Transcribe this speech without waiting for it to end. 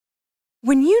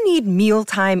When you need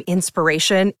mealtime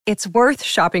inspiration, it's worth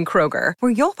shopping Kroger,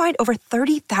 where you'll find over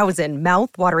 30,000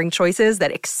 mouth-watering choices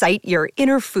that excite your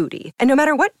inner foodie. And no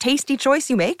matter what tasty choice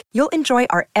you make, you'll enjoy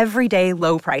our everyday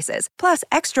low prices, plus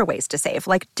extra ways to save,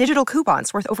 like digital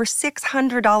coupons worth over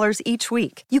 $600 each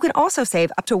week. You can also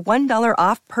save up to $1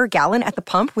 off per gallon at the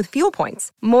pump with fuel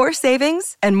points. More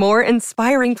savings and more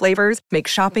inspiring flavors make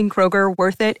shopping Kroger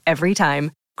worth it every time.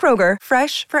 Kroger,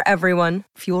 fresh for everyone.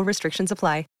 Fuel restrictions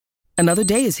apply. Another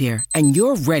day is here, and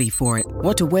you're ready for it.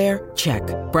 What to wear? Check.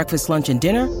 Breakfast, lunch, and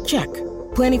dinner? Check.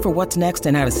 Planning for what's next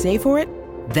and how to save for it?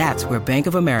 That's where Bank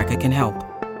of America can help.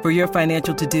 For your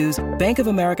financial to-dos, Bank of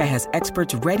America has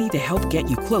experts ready to help get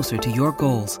you closer to your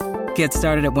goals. Get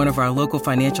started at one of our local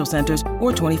financial centers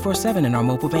or 24/7 in our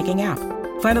mobile banking app.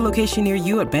 Find a location near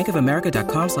you at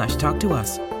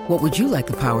bankofamerica.com/talktous. What would you like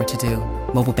the power to do?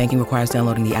 Mobile banking requires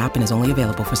downloading the app and is only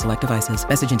available for select devices.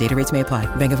 Message and data rates may apply.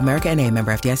 Bank of America N.A.,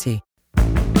 member FDIC.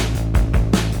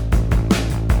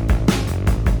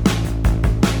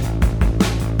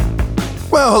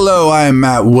 Well, hello, I am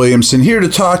Matt Williamson here to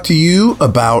talk to you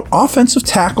about offensive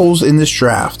tackles in this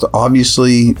draft.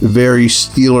 Obviously, very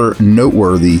Steeler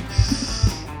noteworthy.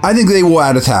 I think they will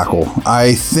add a tackle.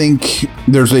 I think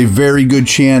there's a very good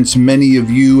chance many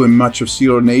of you and much of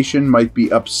Steeler Nation might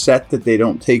be upset that they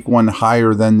don't take one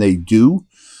higher than they do.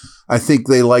 I think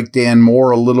they like Dan Moore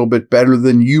a little bit better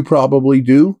than you probably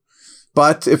do.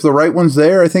 But if the right one's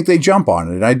there, I think they jump on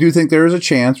it. And I do think there is a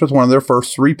chance with one of their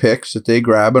first 3 picks that they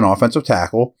grab an offensive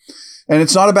tackle. And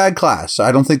it's not a bad class.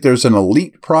 I don't think there's an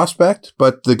elite prospect,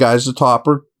 but the guys at the top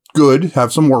are good,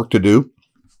 have some work to do.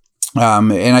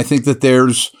 And I think that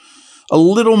there's a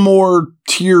little more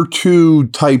tier 2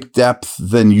 type depth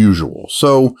than usual.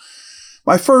 So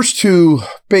my first 2,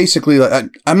 basically,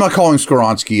 I'm not calling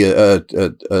Skoronski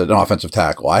an offensive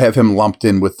tackle. I have him lumped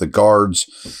in with the guards.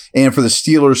 And for the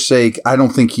Steelers' sake, I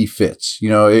don't think he fits. You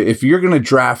know, if you're going to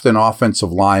draft an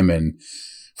offensive lineman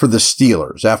for the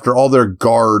Steelers, after all their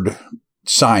guard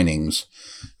signings,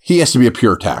 he has to be a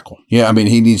pure tackle. Yeah, I mean,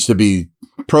 he needs to be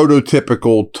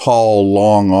prototypical, tall,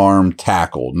 long arm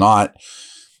tackle, not...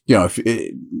 You know,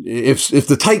 if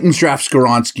the Titans draft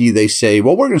Skoronski, they say,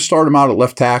 well, we're going to start him out at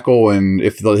left tackle, and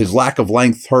if his lack of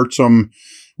length hurts him,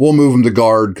 we'll move him to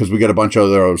guard because we got a bunch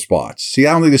of other spots. See,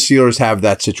 I don't think the Steelers have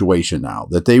that situation now,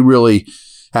 that they really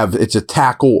have. It's a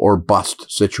tackle or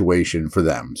bust situation for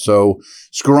them. So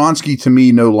Skoronski, to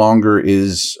me, no longer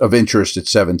is of interest at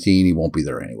 17. He won't be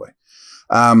there anyway.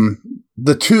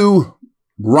 The 2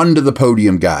 run to the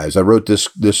podium guys, I wrote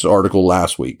this article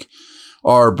last week,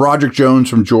 are Broderick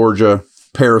Jones from Georgia,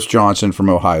 Paris Johnson from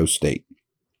Ohio State.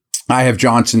 I have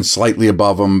Johnson slightly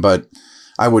above him, but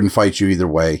I wouldn't fight you either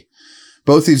way.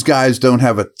 Both these guys don't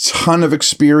have a ton of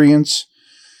experience.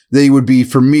 They would be,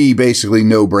 for me, basically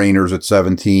no-brainers at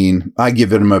 17. I give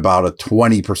them about a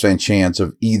 20% chance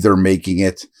of either making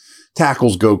it.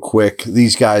 Tackles go quick.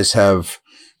 These guys have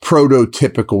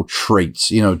prototypical traits.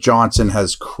 You know, Johnson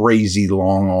has crazy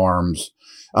long arms.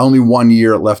 Only 1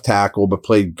 year at left tackle, but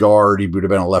played guard. He would have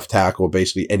been a left tackle at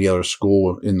basically any other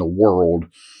school in the world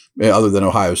other than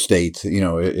Ohio State, you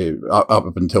know,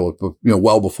 up until, you know,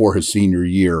 well before his senior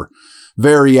year.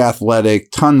 Very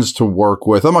athletic, tons to work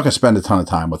with. I'm not going to spend a ton of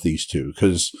time with these 2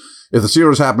 because if the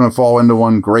Steelers happen to fall into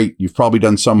one, great. You've probably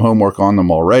done some homework on them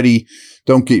already.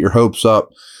 Don't get your hopes up.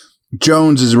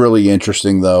 Jones is really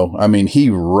interesting, though. I mean, he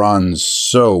runs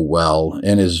so well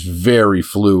and is very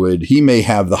fluid. He may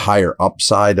have the higher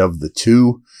upside of the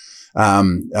 2.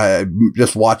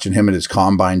 Just watching him at his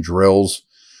combine drills,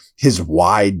 his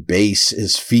wide base,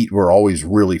 his feet were always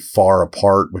really far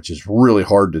apart, which is really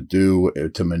hard to do,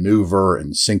 to maneuver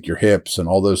and sink your hips and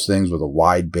all those things with a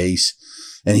wide base.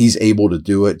 And he's able to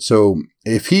do it. So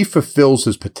if he fulfills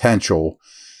his potential,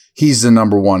 he's the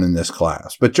number 1 in this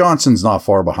class. But Johnson's not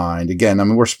far behind. Again, I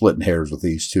mean, we're splitting hairs with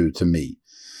these 2 to me.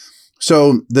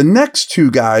 So the next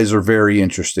 2 guys are very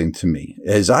interesting to me,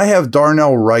 as I have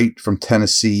Darnell Wright from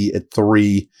Tennessee at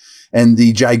 3 and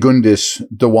the Gigundous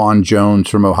DeJuan Jones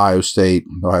from Ohio State.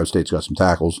 Ohio State's got some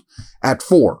tackles at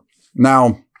 4.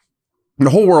 Now,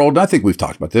 the whole world, and I think we've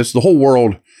talked about this, the whole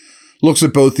world looks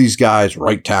at both these guys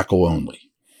right tackle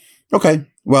only. Okay,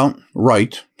 well,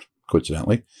 Wright,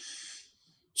 coincidentally,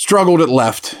 struggled at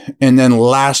left, and then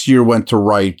last year went to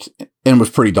right and was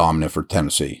pretty dominant for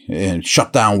Tennessee and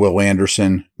shut down Will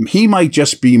Anderson. He might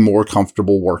just be more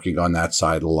comfortable working on that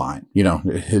side of the line. You know,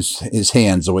 his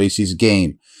hands, the way he sees the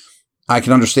game. I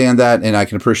can understand that, and I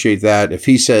can appreciate that. If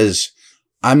he says,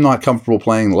 I'm not comfortable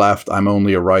playing left, I'm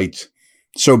only a right,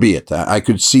 so be it. I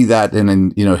could see that,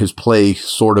 and you know, his play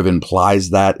sort of implies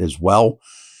that as well.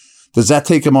 Does that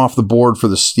take him off the board for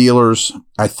the Steelers?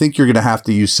 I think you're going to have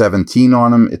to use 17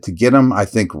 on him to get him. I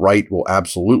think Wright will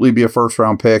absolutely be a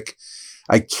first-round pick.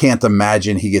 I can't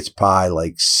imagine he gets by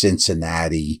like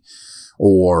Cincinnati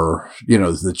or,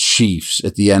 the Chiefs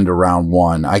at the end of round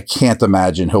 1. I can't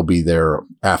imagine he'll be there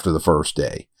after the first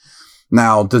day.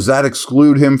 Now, does that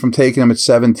exclude him from taking him at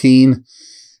 17?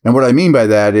 And what I mean by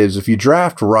that is if you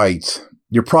draft Wright,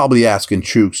 you're probably asking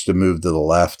Chooks to move to the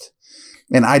left.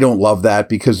 And I don't love that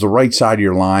because the right side of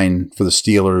your line for the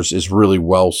Steelers is really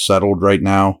well settled right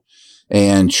now.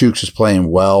 And Chooks is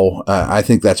playing well. I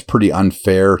think that's pretty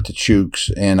unfair to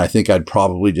Chooks. And I think I'd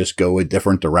probably just go a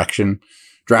different direction.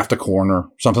 Draft a corner,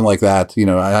 something like that.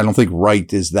 I don't think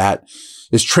Wright is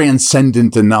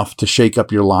transcendent enough to shake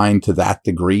up your line to that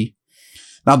degree.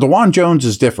 Now, DeJuan Jones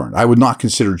is different. I would not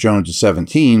consider Jones at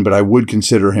 17, but I would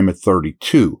consider him at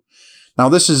 32. Now,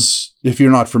 this is, if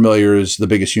you're not familiar, is the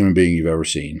biggest human being you've ever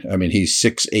seen. I mean, he's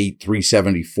 6'8",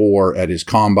 374 at his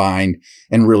combine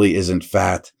and really isn't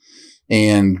fat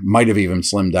and might have even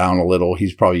slimmed down a little.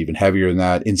 He's probably even heavier than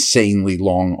that. Insanely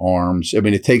long arms. I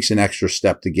mean, it takes an extra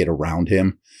step to get around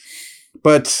him.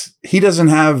 But he doesn't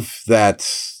have that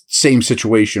same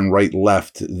situation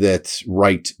right-left that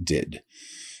Wright did.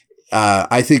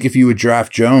 I think if you would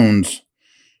draft Jones,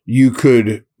 you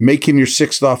could make him your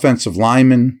 6th offensive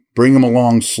lineman, bring him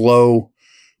along slow,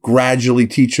 gradually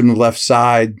teach him the left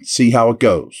side, see how it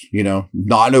goes.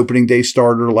 Not an opening day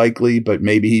starter likely, but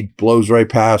maybe he blows right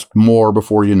past more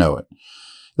before you know it.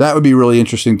 That would be really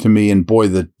interesting to me. And boy,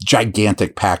 the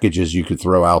gigantic packages you could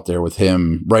throw out there with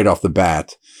him right off the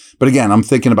bat. But again, I'm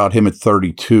thinking about him at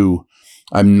 32.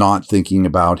 I'm not thinking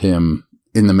about him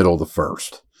in the middle of the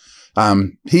first.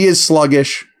 He is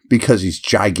sluggish because he's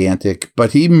gigantic,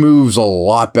 but he moves a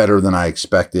lot better than I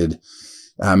expected.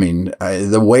 I mean,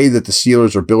 the way that the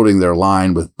Steelers are building their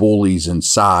line with bullies and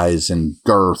size and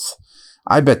girth,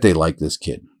 I bet they like this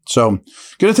kid. So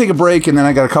going to take a break, and then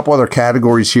I got a couple other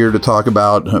categories here to talk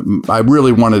about. I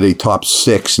really wanted a top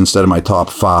 6 instead of my top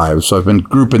 5. So I've been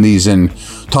grouping these in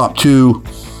top 2,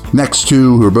 next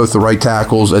 2, who are both the right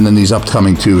tackles, and then these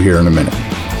upcoming 2 here in a minute.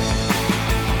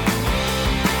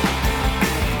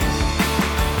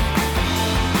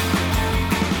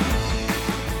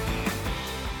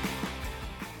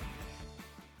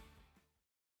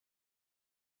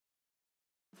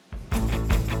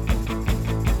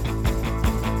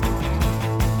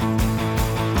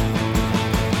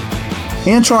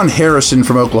 Antron Harrison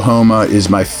from Oklahoma is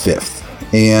my 5th.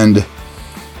 And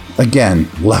again,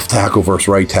 left tackle versus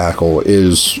right tackle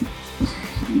is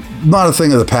not a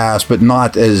thing of the past, but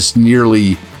not as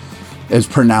nearly as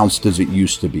pronounced as it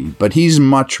used to be. But he's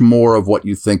much more of what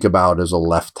you think about as a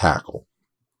left tackle.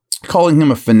 Calling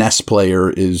him a finesse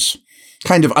player is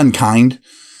kind of unkind,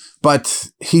 but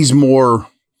he's more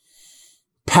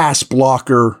pass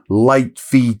blocker, light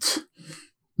feet,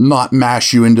 not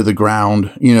mash you into the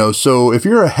ground, so if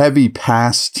you're a heavy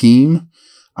pass team,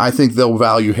 I think they'll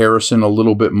value Harrison a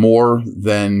little bit more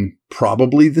than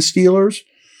probably the Steelers.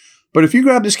 But if you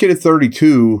grab this kid at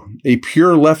 32, a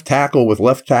pure left tackle with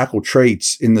left tackle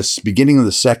traits in the beginning of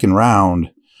the second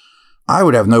round, I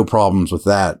would have no problems with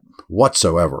that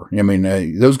whatsoever. I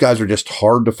mean, those guys are just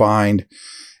hard to find.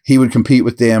 He would compete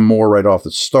with Dan Moore right off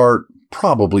the start,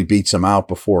 probably beats him out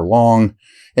before long.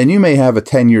 And you may have a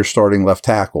 10-year starting left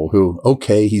tackle who,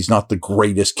 okay, he's not the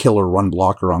greatest killer run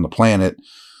blocker on the planet,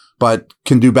 but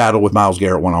can do battle with Myles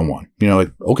Garrett one-on-one.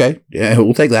 Okay, yeah,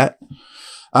 we'll take that.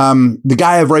 The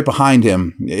guy I have right behind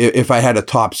him, if I had a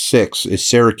top 6, is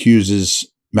Syracuse's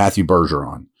Matthew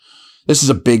Bergeron. This is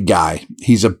a big guy.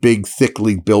 He's a big,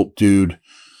 thickly built dude.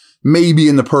 Maybe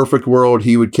in the perfect world,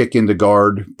 he would kick into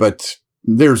guard, but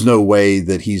there's no way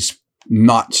that he's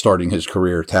not starting his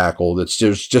career tackle.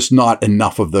 There's just not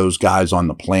enough of those guys on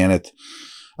the planet.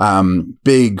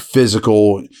 Big,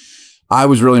 physical. I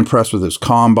was really impressed with his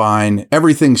combine.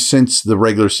 Everything since the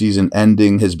regular season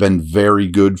ending has been very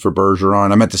good for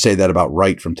Bergeron. I meant to say that about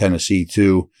Wright from Tennessee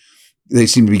too. They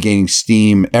seem to be gaining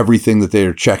steam. Everything that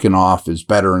they're checking off is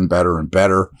better and better and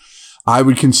better. I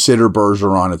would consider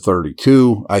Bergeron at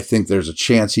 32. I think there's a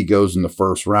chance he goes in the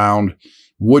first round.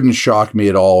 Wouldn't shock me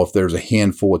at all if there's a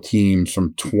handful of teams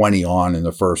from 20 on in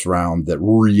the first round that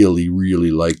really,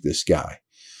 really like this guy.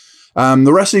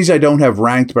 The rest of these I don't have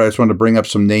ranked, but I just wanted to bring up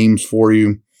some names for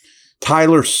you.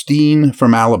 Tyler Steen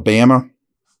from Alabama.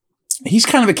 He's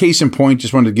kind of a case in point.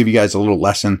 Just wanted to give you guys a little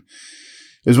lesson.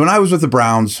 Is when I was with the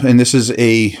Browns, and this is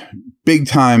a big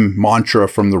time mantra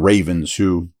from the Ravens,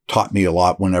 who taught me a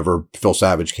lot whenever Phil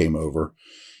Savage came over.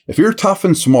 If you're tough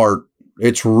and smart,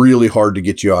 it's really hard to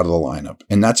get you out of the lineup.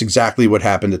 And that's exactly what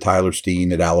happened to Tyler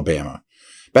Steen at Alabama.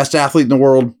 Best athlete in the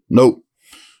world? Nope.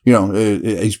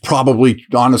 He's probably,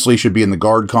 honestly, should be in the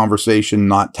guard conversation,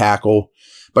 not tackle.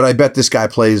 But I bet this guy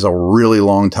plays a really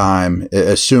long time,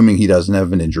 assuming he doesn't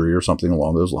have an injury or something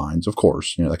along those lines. Of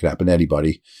course, that could happen to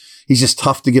anybody. He's just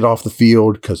tough to get off the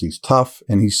field because he's tough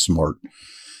and he's smart.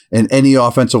 And any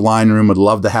offensive line room would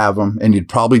love to have him. And you'd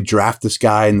probably draft this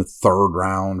guy in the 3rd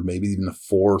round, maybe even the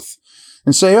 4th,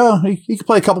 and say, he could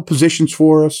play a couple positions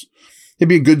for us. He'd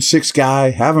be a good 6th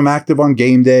guy, have him active on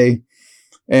game day.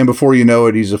 And before you know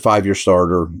it, he's a 5-year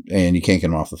starter and you can't get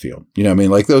him off the field. You know what I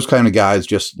mean? Like those kind of guys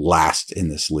just last in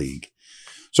this league.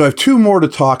 So I have 2 more to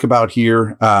talk about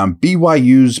here.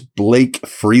 BYU's Blake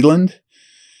Freeland.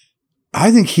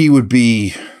 I think he would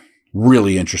be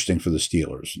really interesting for the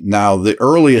Steelers. Now, the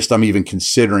earliest I'm even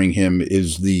considering him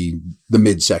is the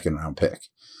mid-second round pick.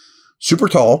 Super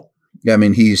tall. I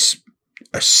mean, he's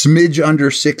a smidge under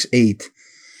 6'8",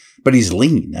 but he's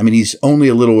lean. I mean, he's only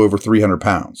a little over 300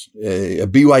 pounds.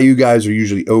 BYU guys are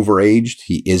usually overaged.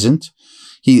 He isn't.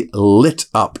 He lit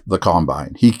up the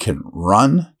combine. He can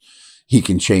run. He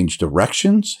can change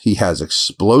directions. He has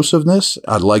explosiveness.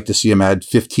 I'd like to see him add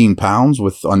 15 pounds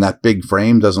on that big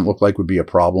frame. Doesn't look like would be a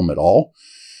problem at all.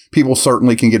 People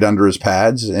certainly can get under his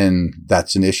pads, and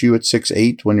that's an issue at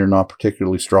 6'8" when you're not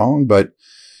particularly strong. But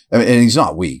and he's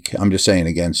not weak. I'm just saying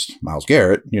against Myles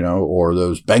Garrett, or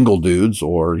those Bengal dudes,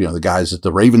 or, the guys that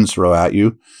the Ravens throw at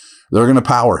you, they're going to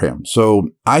power him. So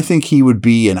I think he would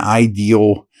be an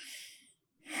ideal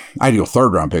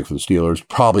 3rd round pick for the Steelers.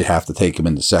 Probably have to take him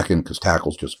in the 2nd because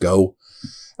tackles just go.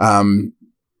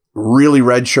 Really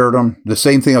redshirt him. The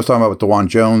same thing I was talking about with DeJuan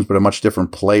Jones, but a much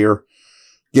different player.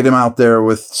 Get him out there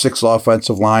with 6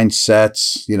 offensive line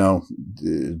sets,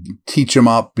 teach him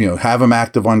up, have him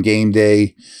active on game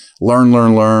day,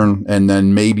 learn. And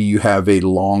then maybe you have a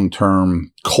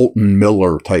long-term Colton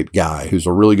Miller type guy who's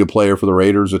a really good player for the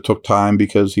Raiders. It took time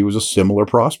because he was a similar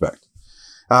prospect.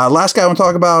 Last guy I want to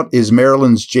talk about is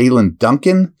Maryland's Jalen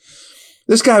Duncan.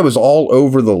 This guy was all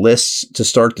over the lists to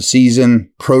start the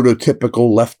season.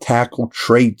 Prototypical left tackle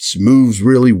traits, moves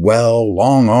really well,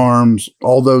 long arms,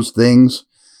 all those things.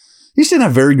 He's didn't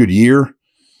have a very good year,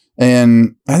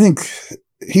 and I think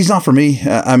he's not for me.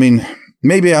 I mean,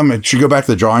 maybe I should go back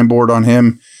to the drawing board on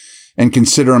him and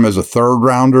consider him as a 3rd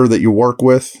rounder that you work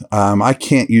with. I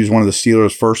can't use one of the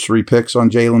Steelers' first 3 picks on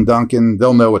Jalen Duncan.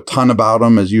 They'll know a ton about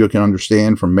him, as you can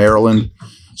understand, from Maryland.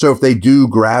 So if they do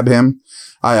grab him,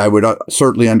 I would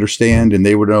certainly understand, and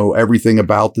they would know everything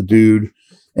about the dude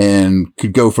and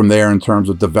could go from there in terms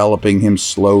of developing him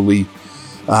slowly.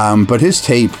 But his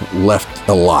tape left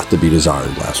a lot to be desired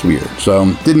last year. So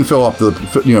didn't fulfill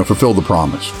the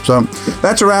promise. So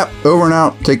that's a wrap. Over and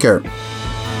out. Take care.